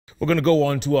We're going to go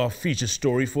on to our feature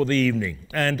story for the evening.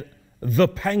 And the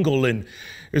pangolin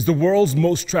is the world's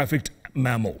most trafficked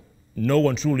mammal. No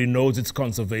one truly knows its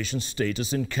conservation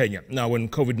status in Kenya. Now, when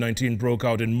COVID-19 broke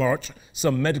out in March,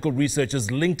 some medical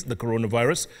researchers linked the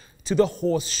coronavirus to the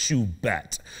horseshoe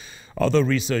bat. Other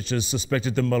researchers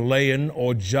suspected the Malayan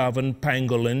or Javan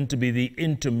pangolin to be the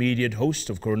intermediate host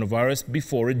of coronavirus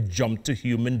before it jumped to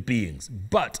human beings.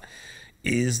 But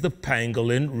is the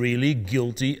pangolin really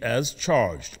guilty as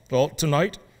charged? Well,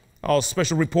 tonight, our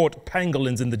special report,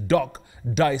 Pangolins in the Dock,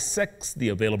 dissects the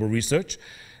available research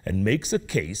and makes a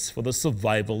case for the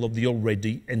survival of the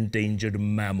already endangered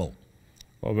mammal.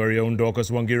 Our very own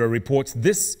Dorcas Wangira reports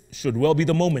this should well be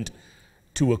the moment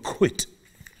to acquit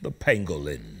the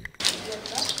pangolin.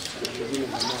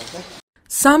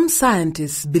 Some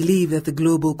scientists believe that the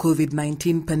global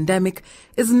COVID-19 pandemic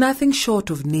is nothing short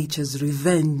of nature's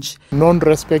revenge.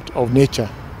 Non-respect of nature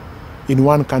in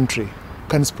one country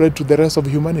can spread to the rest of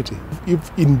humanity.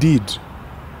 If indeed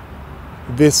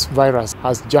this virus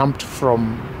has jumped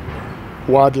from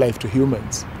wildlife to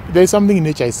humans, there is something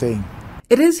nature is saying.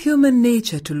 It is human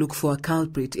nature to look for a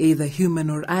culprit, either human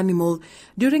or animal,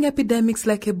 during epidemics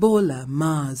like Ebola,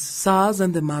 MERS, SARS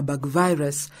and the Marburg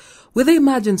virus. With the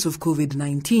emergence of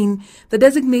COVID-19, the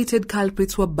designated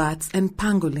culprits were bats and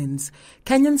pangolins.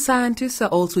 Kenyan scientists are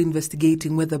also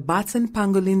investigating whether bats and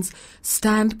pangolins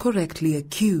stand correctly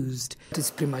accused. It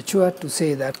is premature to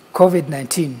say that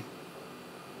COVID-19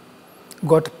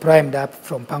 got primed up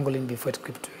from pangolin before it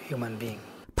crept to a human being.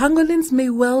 Pangolins may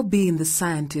well be in the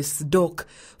scientists' dock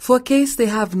for a case they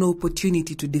have no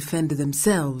opportunity to defend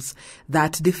themselves.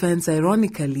 That defense,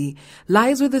 ironically,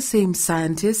 lies with the same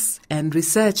scientists and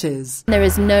researchers. There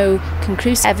is no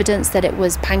conclusive evidence that it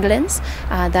was pangolins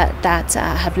that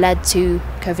have led to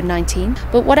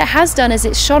COVID-19. But what it has done is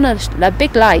it's shone a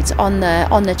big light on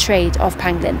the trade of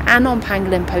pangolin and on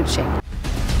pangolin poaching.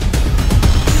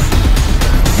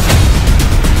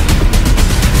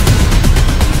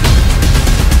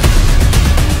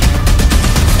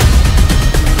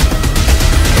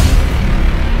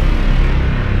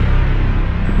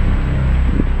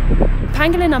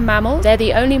 Pangolin are mammals. They're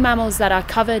the only mammals that are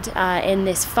covered in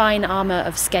this fine armour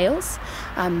of scales.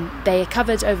 They are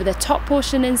covered over the top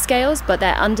portion in scales, but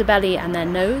their underbelly and their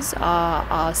nose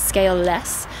are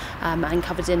scale-less and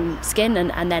covered in skin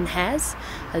and then hairs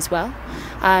as well.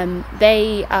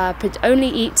 They only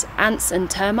eat ants and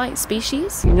termite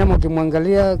species. Mnyama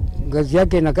ukimwangalia ngozi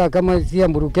yake inakaa kama si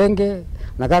mburukenge.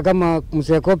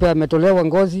 Ametolewa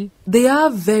Ngozi. They are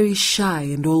very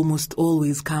shy and almost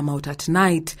always come out at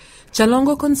night.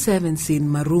 Chalongo Conservancy in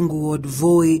Marungu Ward,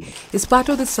 Voi, is part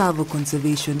of the Savo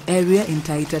Conservation Area in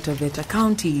Taita Taveta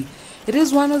County. It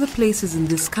is one of the places in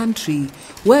this country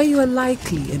where you are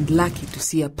likely and lucky to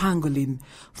see a pangolin.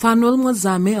 Fanuel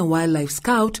Mwazame, a wildlife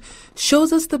scout,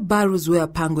 shows us the burrows where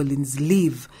pangolins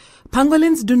live.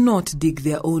 Pangolins do not dig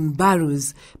their own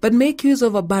burrows, but make use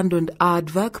of abandoned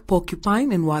aardvark,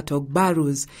 porcupine and warthog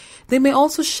burrows. They may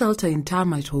also shelter in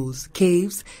termite holes,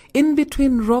 caves, in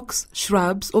between rocks,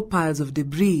 shrubs or piles of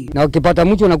debris. Na ukipata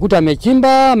mtu unakuta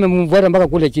amechimba, amemvuata mpaka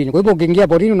kule chini. Kwa hivyo ukiingia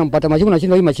porini unampata mashimo,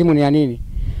 unashindwa hii mashimo ni ya nini?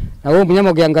 Na huyo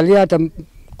mnyama ukiangalia hata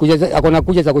akona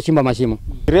kuja za kuchimba mashimo.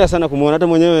 Ria sana kumuona, hata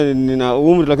mwenyewe nina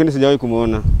umri lakini sijawahi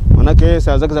kumuona. Manake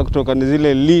saa zake za kutoka ni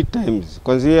zile lead times,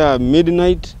 kuanzia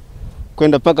midnight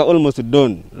kwenda paka almost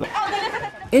dawn.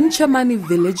 In Chamani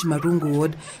village, Marungu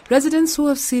Ward, residents who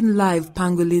have seen live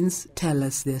pangolins tell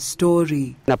us their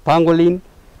story. Na pangolin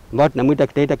ambao tunamuita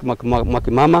kitaita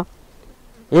mwakimama,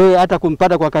 hata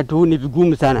kumpata kwa wakati huu ni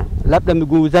vigumu sana. Labda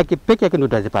miguu zake peke yake ndio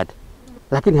utazipata,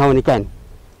 lakini haonekani.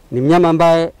 Ni mnyama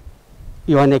ambaye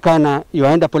yaonekana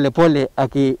yaenda polepole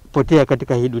akipotea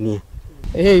katika hii dunia.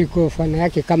 Iko fana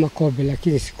yake kama kobe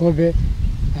lakini si kobe,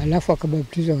 alafu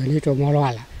akabaptizwa wanaitwa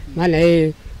morwala.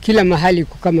 Maana kila mahali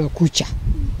kama kucha.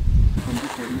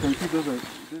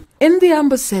 In the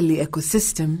Amboseli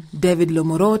ecosystem, David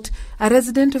Lomorot, a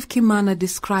resident of Kimana,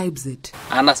 describes it.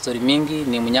 Ana story mingi,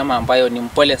 ni mnyama ambayo ni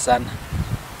mpole sana.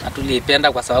 Na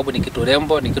tulipenda kwa sababu ni kitu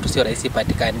rembo, ni kitu sio rahisi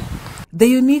patikani.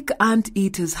 The unique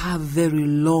ant-eaters have very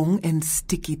long and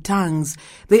sticky tongues.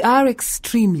 They are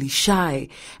extremely shy,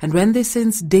 and when they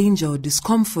sense danger or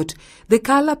discomfort, they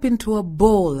curl up into a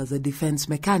ball as a defense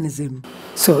mechanism.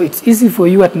 So it's easy for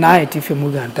you at night if you're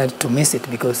moving at night to miss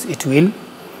it because it will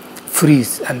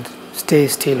freeze and stay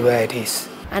still where it is.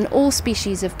 And all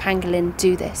species of pangolin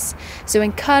do this. So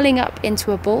in curling up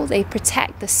into a ball, they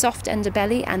protect the soft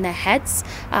underbelly and their heads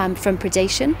from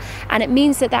predation. And it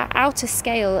means that that outer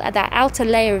scale, that outer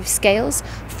layer of scales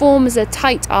forms a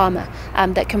tight armor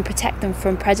that can protect them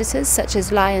from predators such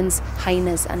as lions,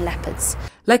 hyenas and leopards.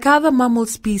 Like other mammal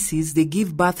species, they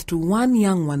give birth to one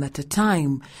young one at a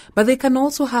time, but they can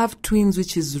also have twins,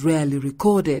 which is rarely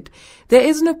recorded. There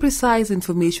is no precise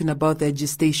information about their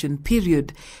gestation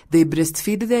period. They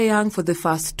breastfeed their young for the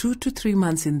first 2 to 3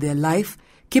 months in their life,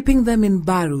 keeping them in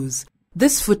burrows.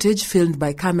 This footage, filmed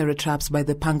by camera traps by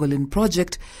the Pangolin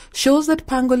Project, shows that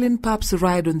pangolin pups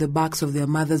ride on the backs of their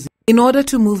mothers in order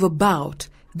to move about.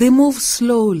 They move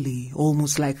slowly,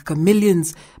 almost like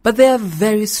chameleons, but they are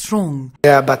very strong.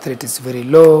 Their birth rate is very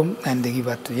low and they give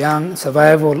birth to young.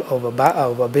 Survival of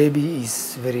a baby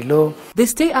is very low. They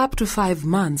stay up to 5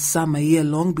 months, some a year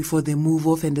long, before they move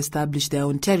off and establish their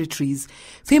own territories.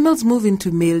 Females move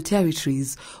into male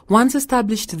territories. Once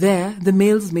established there, the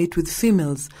males mate with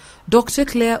females. Dr.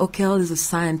 Claire Okel is a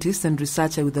scientist and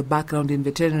researcher with a background in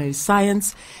veterinary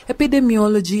science,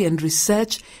 epidemiology and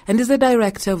research, and is the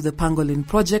director of the Pangolin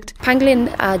Project. Pangolin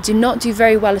do not do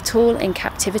very well at all in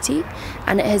captivity,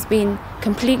 and it has been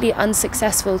completely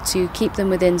unsuccessful to keep them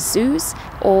within zoos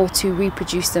or to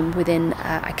reproduce them within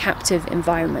a captive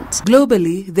environment.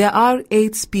 Globally, there are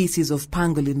 8 species of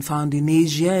pangolin found in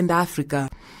Asia and Africa.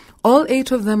 All 8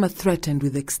 of them are threatened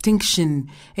with extinction.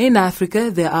 In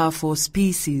Africa, there are 4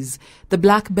 species: the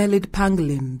black-bellied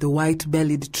pangolin, the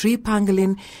white-bellied tree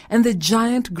pangolin, and the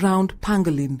giant ground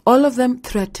pangolin, all of them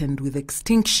threatened with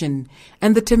extinction.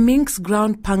 And the Temminck's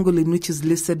ground pangolin, which is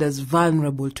listed as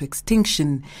vulnerable to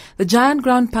extinction. The giant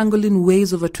ground pangolin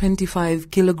weighs over 25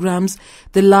 kilograms,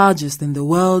 the largest in the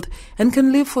world, and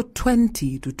can live for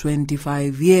 20 to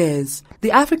 25 years. The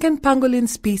African pangolin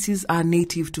species are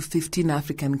native to 15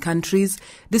 African countries,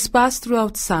 dispersed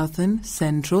throughout southern,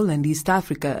 central, and East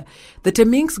Africa. The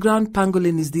Temminck's ground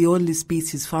pangolin is the only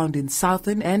species found in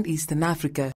southern and eastern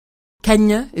Africa.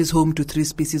 Kenya is home to 3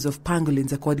 species of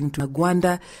pangolins, according to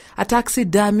Gwanda, a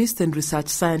taxidermist and research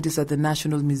scientist at the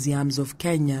National Museums of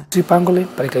Kenya. Tree pangolin,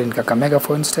 particularly in Kakamega,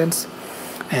 for instance,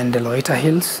 and the Loita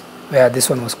Hills, where this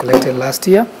one was collected last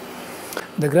year.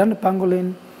 The ground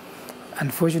pangolin,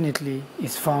 unfortunately,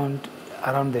 is found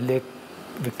around the Lake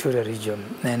Victoria region,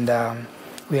 and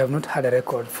we have not had a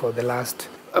record for the last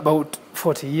about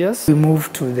 40 years. We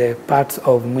moved to the parts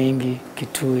of Mwingi,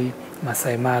 Kitui,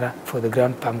 Masai Mara for the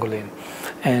ground pangolin,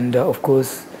 and of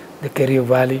course the Kerio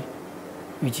Valley,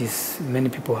 which is many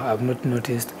people have not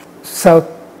noticed, South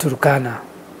Turkana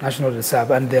National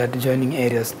Reserve and the adjoining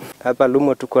areas. Hapa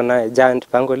Lumo tuko na giant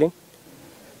pangolin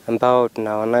ambao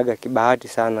tunaonaga kibahati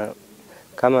sana.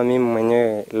 Kama mimi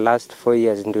mwenyewe last 4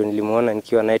 years ndio nilimuona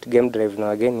nikiwa night game drive na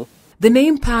wageni. The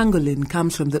name pangolin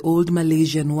comes from the old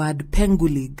Malaysian word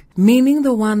pengulig, meaning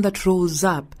the one that rolls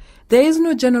up. There is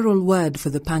no general word for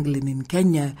the pangolin in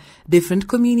Kenya. Different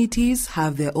communities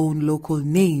have their own local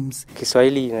names.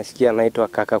 Kiswahili nasikia naitwa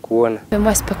kaka kuona. In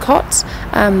West Pokot,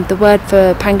 the word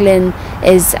for pangolin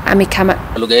is amikama.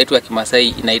 Lugha yetu ya Kimasai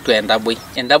inaitwa endabui.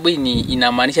 Endabui ni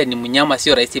inamaanisha ni mnyama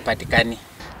sio rahisi patikani.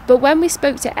 But when we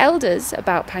spoke to elders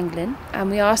about pangolin,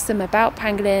 and we asked them about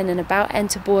pangolin and about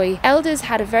enterboy, elders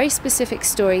had a very specific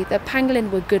story that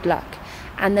pangolin were good luck,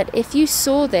 and that if you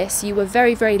saw this, you were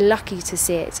very, very lucky to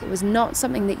see it. It was not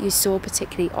something that you saw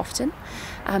particularly often,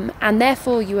 and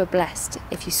therefore you were blessed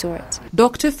if you saw it.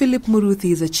 Dr. Philip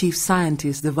Muruthi is a chief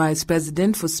scientist, the vice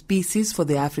president for species for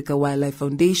the Africa Wildlife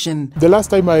Foundation. The last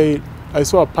time I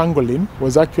saw a pangolin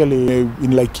was actually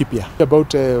in Laikipia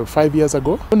about 5 years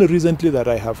ago. Only recently that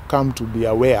I have come to be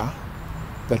aware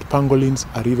that pangolins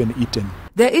are even eaten.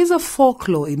 There is a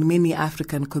folklore in many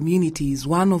African communities,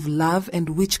 one of love and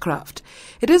witchcraft.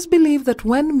 It is believed that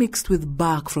when mixed with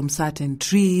bark from certain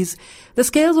trees, the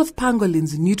scales of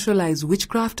pangolins neutralize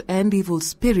witchcraft and evil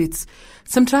spirits.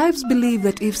 Some tribes believe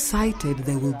that if sighted,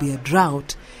 there will be a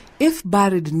drought. If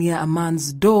buried near a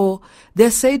man's door, they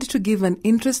are said to give an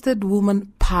interested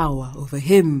woman power over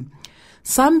him.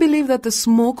 Some believe that the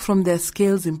smoke from their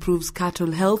scales improves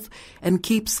cattle health and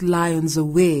keeps lions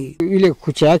away. Ile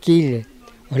kucha yake ile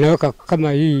wanaweka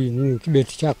kama hii ni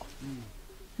kibeti chako,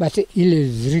 basi ile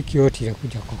ziriki yote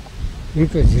inakuja kwako,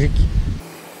 mtu ziriki.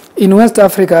 In West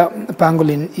Africa,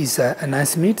 pangolin is a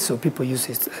nice meat, so people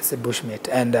use it as a bush meat.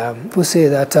 And people say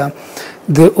that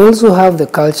they also have the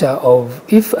culture of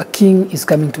if a king is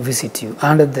coming to visit you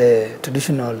under the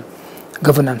traditional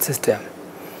governance system,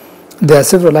 there are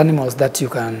several animals that you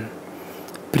can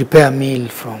prepare a meal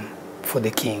from for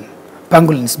the king,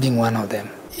 pangolins being one of them.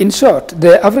 In short,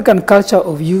 the African culture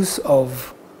of use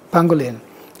of pangolin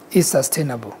is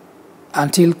sustainable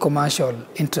until commercial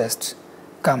interest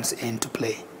comes into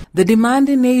play. The demand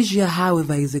in Asia,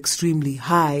 however, is extremely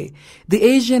high. The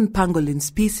Asian pangolin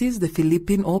species, the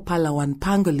Philippine or Palawan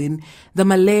pangolin, the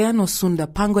Malayan or Sunda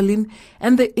pangolin,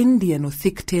 and the Indian or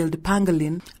thick-tailed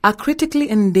pangolin are critically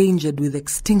endangered with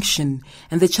extinction,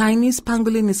 and the Chinese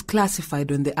pangolin is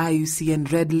classified on the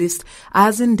IUCN Red List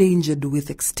as endangered with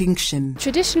extinction.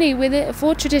 Traditionally,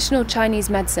 for traditional Chinese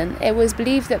medicine, it was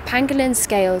believed that pangolin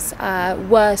scales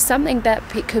were something that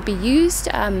could be used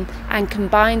and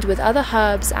combined with other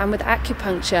herbs and with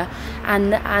acupuncture,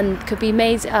 and could be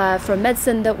made from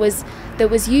medicine that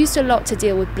was used a lot to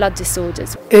deal with blood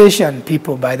disorders. Asian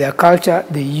people, by their culture,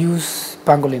 they use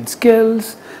pangolin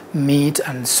scales, meat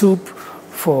and soup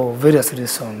for various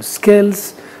reasons.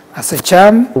 Scales as a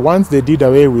charm. Once they did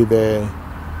away with the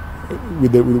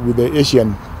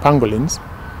Asian pangolins,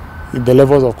 the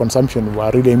levels of consumption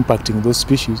were really impacting those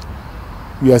species.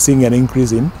 We are seeing an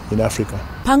increase in Africa.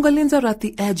 Pangolins are at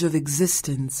the edge of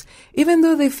existence. Even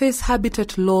though they face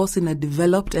habitat loss in a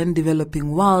developed and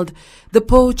developing world, the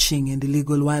poaching and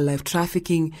illegal wildlife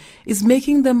trafficking is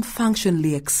making them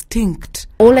functionally extinct.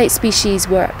 All 8 species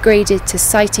were upgraded to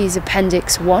CITES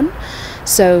Appendix 1,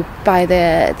 so by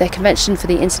the Convention for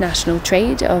the International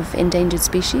Trade of Endangered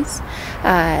Species.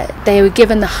 They were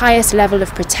given the highest level of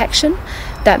protection.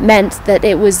 That meant that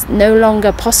it was no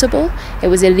longer possible, it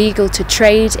was illegal to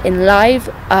trade in live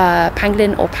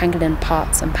pangolin or pangolin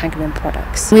parts and pangolin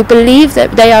products. We believe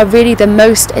that they are really the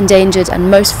most endangered and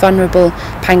most vulnerable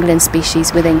pangolin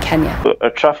species within Kenya.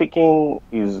 Trafficking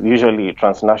is usually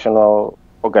transnational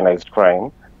organized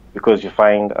crime, because you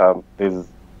find there's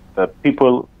the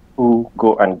people who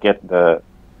go and get the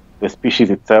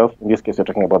species itself. In this case, we're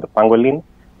talking about the pangolin.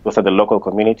 Those are the local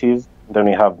communities. Then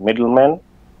we have middlemen,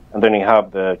 and then we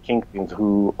have the kingpins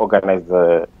who organize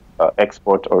the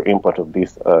export or import of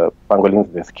these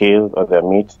pangolins, the scales or their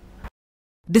meat.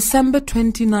 December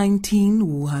 2019,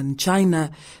 Wuhan,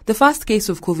 China, the first case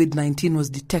of COVID-19 was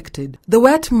detected. The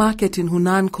wet market in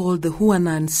Hunan, called the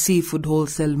Huanan Seafood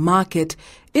Wholesale Market,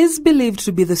 is believed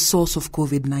to be the source of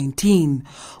COVID-19.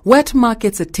 Wet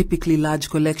markets are typically large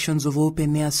collections of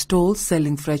open-air stalls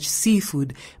selling fresh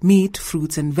seafood, meat,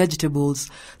 fruits and vegetables.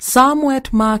 Some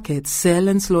wet markets sell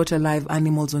and slaughter live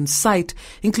animals on site,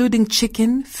 including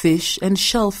chicken, fish and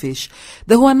shellfish.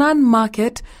 The Huanan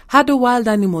market had a wild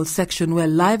animal section where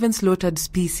live and slaughtered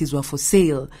species were for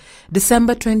sale.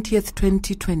 December 20th,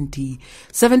 2020,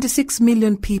 76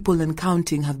 million people and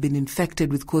counting have been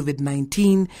infected with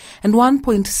COVID-19, and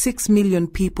 1.6 million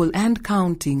people and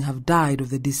counting have died of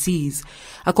the disease.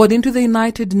 According to the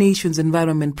United Nations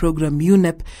Environment Programme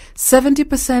UNEP,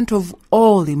 70% of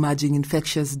all emerging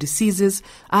infectious diseases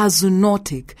are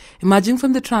zoonotic, emerging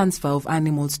from the transfer of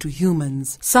animals to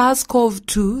humans.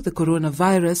 SARS-CoV-2, the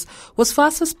coronavirus, was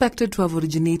first suspected to have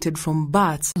originated from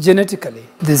bats. Genetically,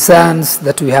 the science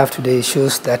that we have today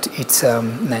shows that it's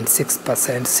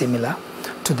 96% similar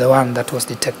to the one that was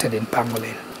detected in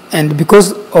pangolin. And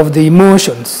because of the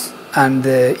emotions and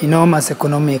the enormous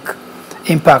economic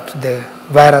impact the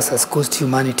virus has caused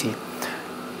humanity,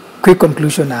 quick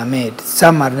conclusions are made.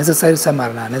 Some are necessary, some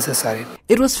are not necessary.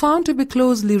 It was found to be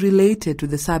closely related to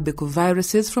the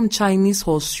sarbecoviruses from Chinese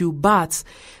horseshoe bats.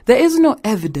 There is no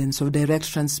evidence of direct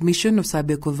transmission of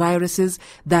sarbecoviruses,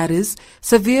 that is,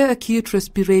 severe acute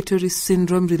respiratory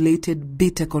syndrome-related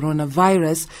beta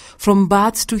coronavirus, from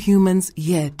bats to humans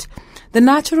yet. The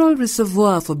natural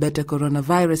reservoir for beta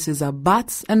coronaviruses are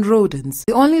bats and rodents.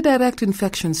 The only direct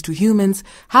infections to humans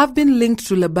have been linked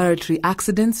to laboratory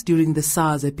accidents during the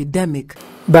SARS epidemic.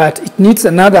 But it needs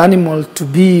another animal to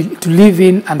live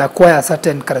in and acquire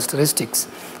certain characteristics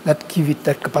that give it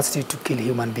that capacity to kill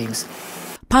human beings.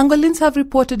 Pangolins have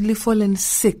reportedly fallen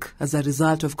sick as a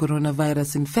result of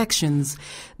coronavirus infections.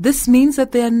 This means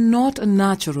that they are not a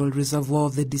natural reservoir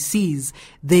of the disease.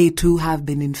 They too have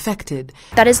been infected.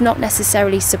 That is not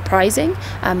necessarily surprising.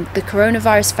 The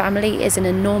coronavirus family is an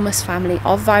enormous family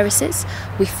of viruses.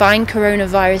 We find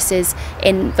coronaviruses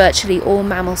in virtually all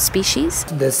mammal species.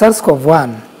 The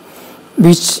SARS-CoV-1,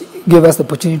 which gave us the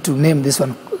opportunity to name this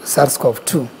one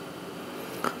SARS-CoV-2,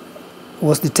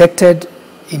 was detected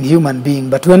in human being,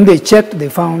 but when they checked, they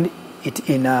found it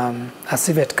in a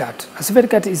civet cat. A civet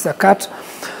cat is a cat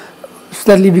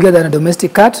slightly bigger than a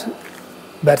domestic cat,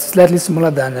 but slightly smaller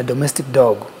than a domestic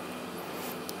dog.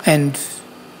 And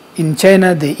in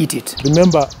China, they eat it.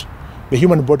 Remember, the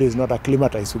human body is not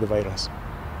acclimatized to the virus,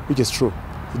 which is true.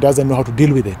 It doesn't know how to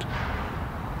deal with it.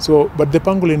 So, but the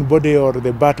pangolin body or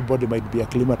the bat body might be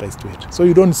acclimatized to it. So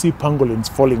you don't see pangolins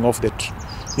falling off the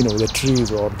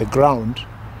trees or the ground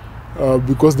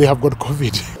because they have got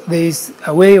COVID. There is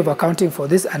a way of accounting for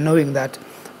this and knowing that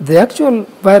the actual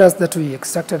virus that we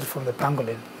extracted from the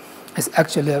pangolin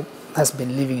has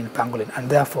been living in pangolin, and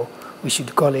therefore we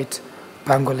should call it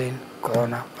pangolin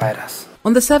coronavirus.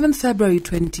 On the 7th February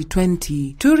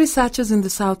 2020, 2 researchers in the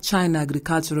South China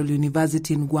Agricultural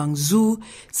University in Guangzhou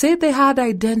said they had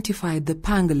identified the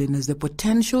pangolin as the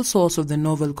potential source of the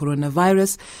novel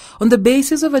coronavirus on the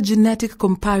basis of a genetic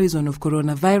comparison of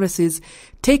coronaviruses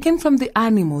taken from the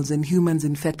animals and humans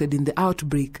infected in the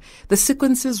outbreak. The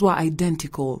sequences were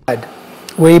identical.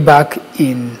 Way back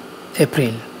in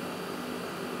April,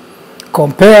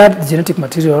 compared the genetic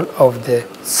material of the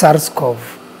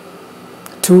SARS-CoV-2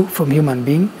 from human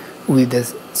being with the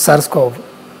SARS-CoV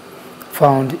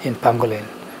found in pangolin.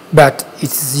 But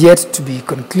it is yet to be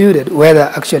concluded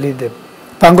whether actually the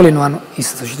pangolin one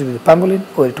is associated with the pangolin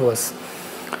or it was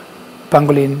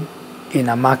pangolin in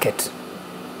a market.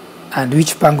 And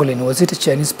which pangolin, was it a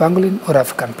Chinese pangolin or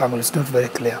African pangolin? It's not very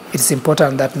clear. It's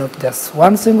important that not just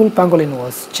one single pangolin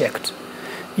was checked.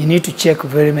 You need to check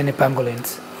very many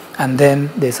pangolins, and then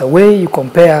there's a way you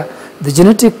compare the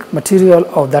genetic material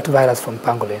of that virus from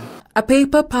pangolin. A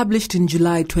paper published in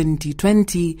July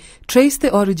 2020 traced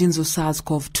the origins of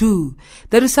SARS-CoV-2.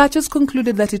 The researchers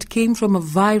concluded that it came from a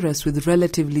virus with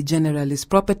relatively generalist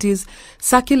properties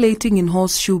circulating in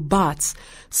horseshoe bats.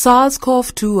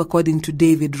 SARS-CoV-2, according to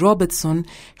David Robertson,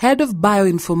 head of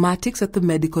bioinformatics at the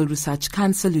Medical Research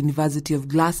Council, University of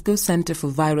Glasgow Centre for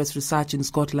Virus Research in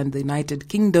Scotland, the United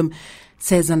Kingdom,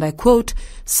 says, and I quote,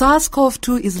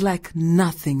 "SARS-CoV-2 is like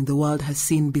nothing the world has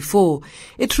seen before.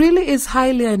 It really is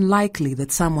highly unlikely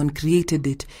that someone created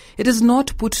it. It is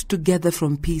not put together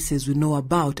from pieces we know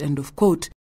about," end of quote.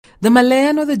 The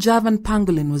Malayan or the Javan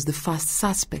pangolin was the first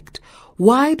suspect.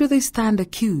 Why do they stand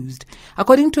accused?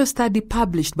 According to a study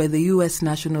published by the U.S.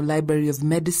 National Library of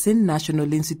Medicine,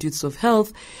 National Institutes of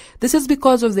Health, this is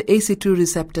because of the ACE2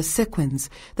 receptor sequence,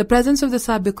 the presence of the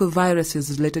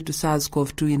sarbecoviruses related to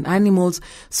SARS-CoV-2 in animals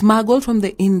smuggled from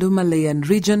the Indo-Malayan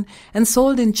region and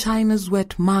sold in China's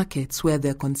wet markets where they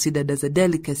are considered as a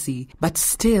delicacy. But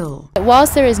still,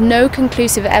 whilst there is no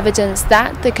conclusive evidence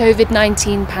that the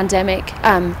COVID-19 pandemic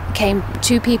came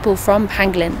to people from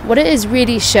pangolin, what it has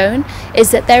really shown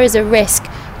is that there is a risk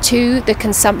to the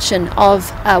consumption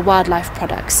of wildlife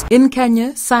products. In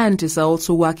Kenya, scientists are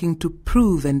also working to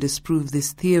prove and disprove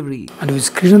this theory. And we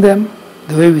screen them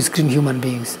the way we screen human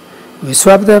beings. We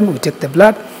swab them, we take the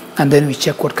blood, and then we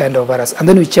check what kind of virus, and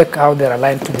then we check how they're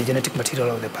aligned to the genetic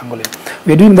material of the pangolin.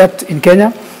 We're doing that in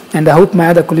Kenya, and I hope my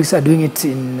other colleagues are doing it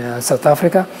in South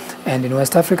Africa and in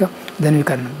West Africa. Then we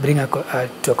can bring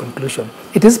to a conclusion.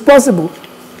 It is possible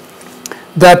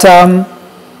that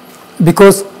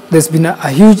because there's been a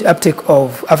huge uptake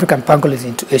of African pangolins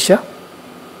into Asia,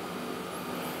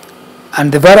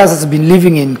 and the virus has been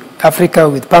living in Africa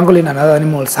with pangolin and other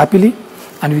animals happily,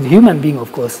 and with human being,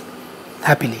 of course,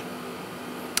 happily.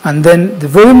 And then the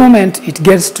very moment it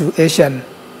gets to Asian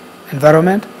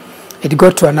environment, it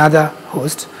got to another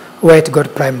host where it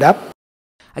got primed up.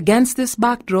 Against this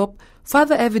backdrop,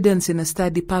 further evidence in a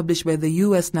study published by the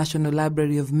U.S. National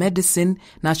Library of Medicine,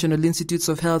 National Institutes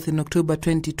of Health in October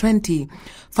 2020,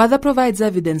 further provides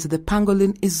evidence that the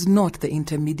pangolin is not the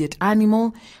intermediate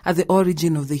animal at the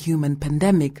origin of the human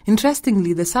pandemic.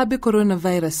 Interestingly, the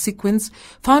coronavirus sequence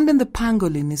found in the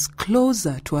pangolin is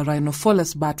closer to a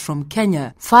rhinophorus bat from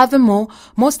Kenya. Furthermore,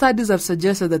 more studies have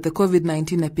suggested that the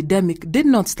COVID-19 epidemic did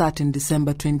not start in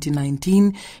December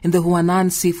 2019 in the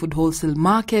Huanan seafood wholesale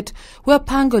market, where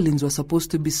pangolins were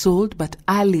supposed to be sold, but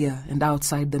earlier and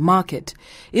outside the market.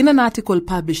 In an article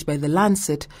published by The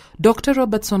Lancet, Dr.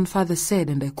 Robertson further said,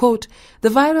 and I quote, "The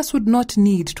virus would not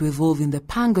need to evolve in the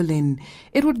pangolin.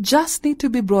 It would just need to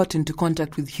be brought into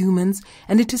contact with humans,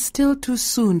 and it is still too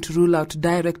soon to rule out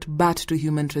direct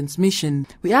bat-to-human transmission."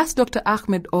 We asked Dr.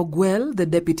 Ahmed Ogwell, the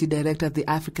Deputy Director at the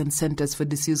African Centers for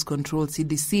Disease Control,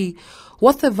 CDC,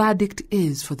 what the verdict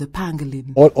is for the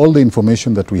pangolin. All the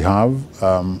information that we have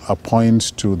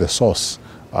points to the source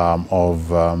of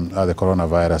the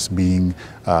coronavirus being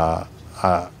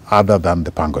other than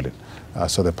the pangolin.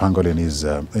 So the pangolin is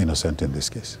innocent in this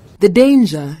case. The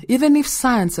danger, even if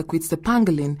science acquits the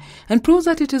pangolin and proves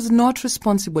that it is not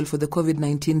responsible for the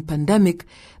COVID-19 pandemic,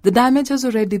 the damage has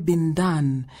already been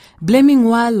done. Blaming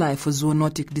wildlife for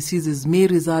zoonotic diseases may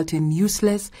result in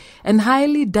useless and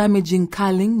highly damaging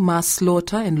culling, mass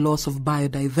slaughter, and loss of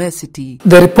biodiversity.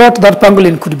 The report that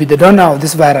pangolin could be the donor of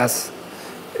this virus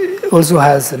also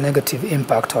has a negative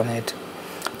impact on it.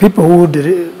 People who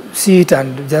would see it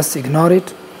and just ignore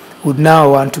it would now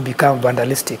want to become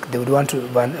vandalistic. They would want to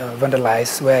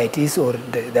vandalize where it is or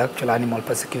the actual animal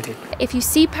persecuted. If you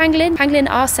see pangolin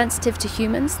are sensitive to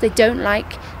humans. They don't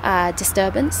like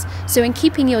disturbance. So in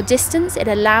keeping your distance, it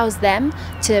allows them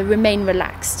to remain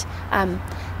relaxed.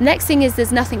 Next thing is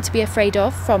there's nothing to be afraid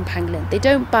of from pangolin. They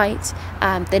don't bite,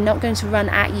 they're not going to run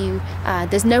at you,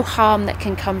 there's no harm that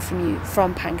can come from you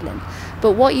from pangolin.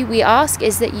 But what we ask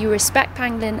is that you respect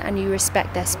pangolin and you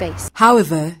respect their space.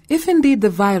 However, if indeed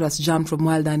the virus jumped from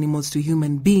wild animals to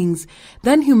human beings,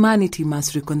 then humanity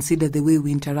must reconsider the way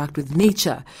we interact with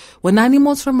nature. When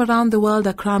animals from around the world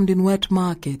are crammed in wet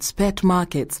markets, pet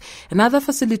markets, and other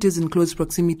facilities in close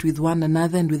proximity with one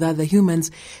another and with other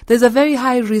humans, there's a very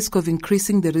high risk of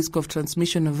increasing the risk of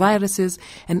transmission of viruses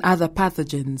and other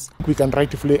pathogens. We can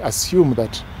rightfully assume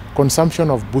that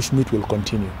consumption of bushmeat will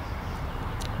continue.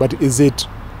 But is it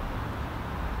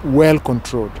well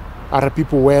controlled? Are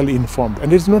people well informed?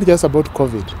 And it's not just about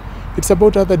COVID. It's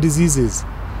about other diseases.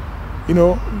 You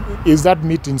know, is that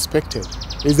meat inspected?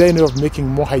 Is there any way of making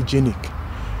more hygienic?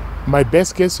 My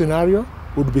best case scenario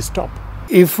would be stop.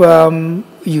 If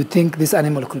you think this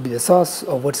animal could be the source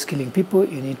of what's killing people,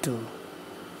 you need to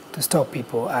stop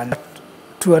people. And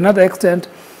to another extent,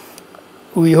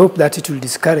 we hope that it will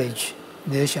discourage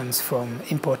nations from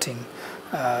importing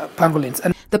pangolins.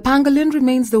 And the pangolin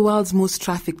remains the world's most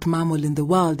trafficked mammal in the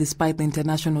world, despite the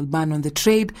international ban on the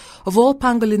trade of all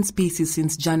pangolin species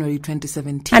since January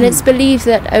 2017. And it's believed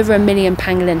that over 1 million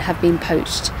pangolin have been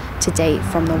poached to date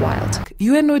from the wild.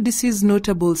 UNODC's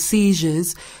notable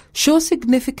seizures show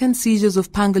significant seizures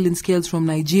of pangolin scales from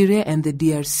Nigeria and the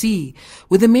DRC,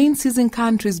 with the main seizing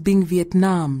countries being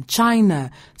Vietnam,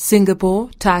 China, Singapore,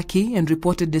 Turkey, and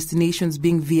reported destinations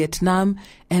being Vietnam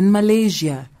and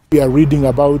Malaysia. We are reading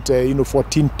about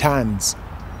 14 tons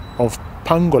of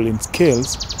pangolin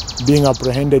scales being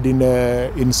apprehended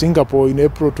in Singapore in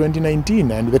April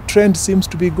 2019, and the trend seems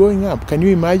to be going up. Can you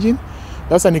imagine?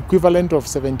 That's an equivalent of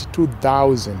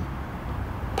 72,000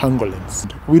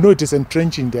 pangolins. We know it is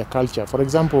entrenching their culture. For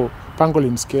example,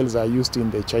 pangolin scales are used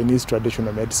in the Chinese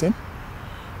traditional medicine.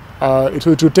 It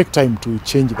will take time to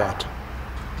change that.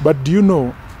 But do you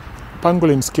know,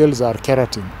 pangolin scales are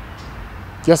keratin,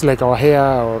 just like our hair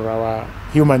or our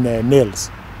human nails.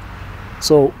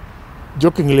 So,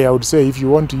 jokingly, I would say, if you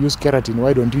want to use keratin,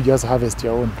 why don't you just harvest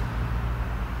your own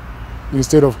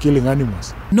instead of killing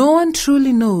animals? No one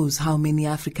truly knows how many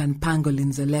African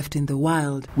pangolins are left in the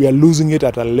wild. We are losing it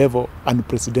at a level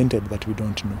unprecedented that we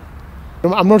don't know.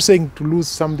 I'm not saying to lose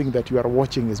something that you are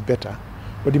watching is better,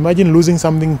 but imagine losing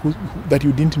something that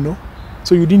you didn't know.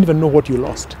 So you didn't even know what you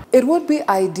lost. It would be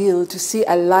ideal to see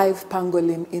a live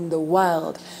pangolin in the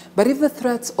wild, but if the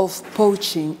threats of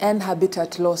poaching and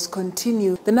habitat loss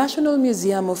continue, the National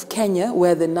Museum of Kenya,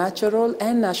 where the natural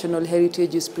and national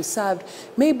heritage is preserved,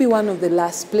 may be one of the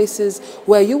last places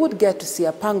where you would get to see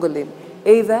a pangolin,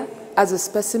 either as a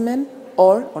specimen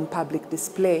or on public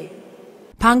display.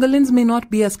 Pangolins may not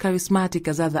be as charismatic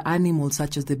as other animals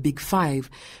such as the Big Five,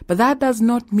 but that does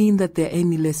not mean that they're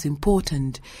any less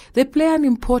important. They play an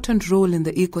important role in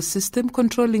the ecosystem,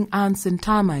 controlling ants and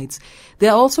termites. They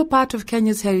are also part of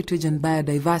Kenya's heritage and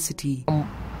biodiversity.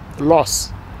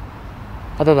 Loss,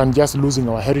 other than just losing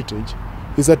our heritage,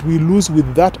 is that we lose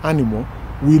with that animal,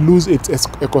 we lose its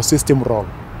ecosystem role.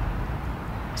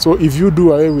 So if you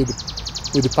do away with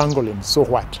the pangolin, so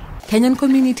what? Kenyan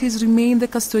communities remain the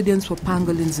custodians for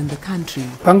pangolins in the country.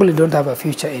 Pangolin don't have a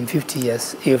future in 50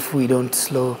 years if we don't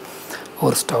slow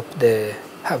or stop the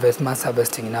mass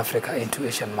harvesting in Africa into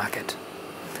Asian market.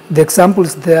 The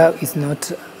examples there is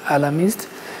not alarmist.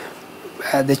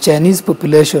 The Chinese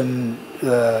population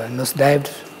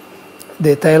nosedived.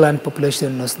 The Thailand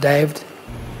population nosedived.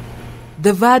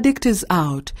 The verdict is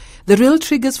out. The real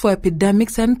triggers for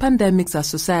epidemics and pandemics are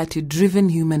society-driven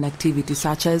human activities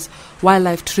such as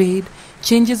wildlife trade,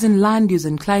 changes in land use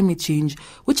and climate change,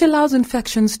 which allows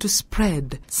infections to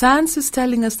spread. Science is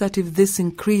telling us that if this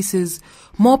increases,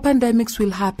 more pandemics will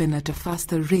happen at a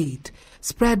faster rate,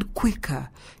 spread quicker,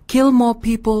 kill more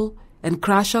people, and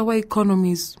crash our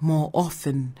economies more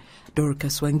often.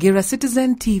 Dorcas Wangira,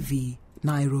 Citizen TV,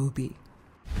 Nairobi.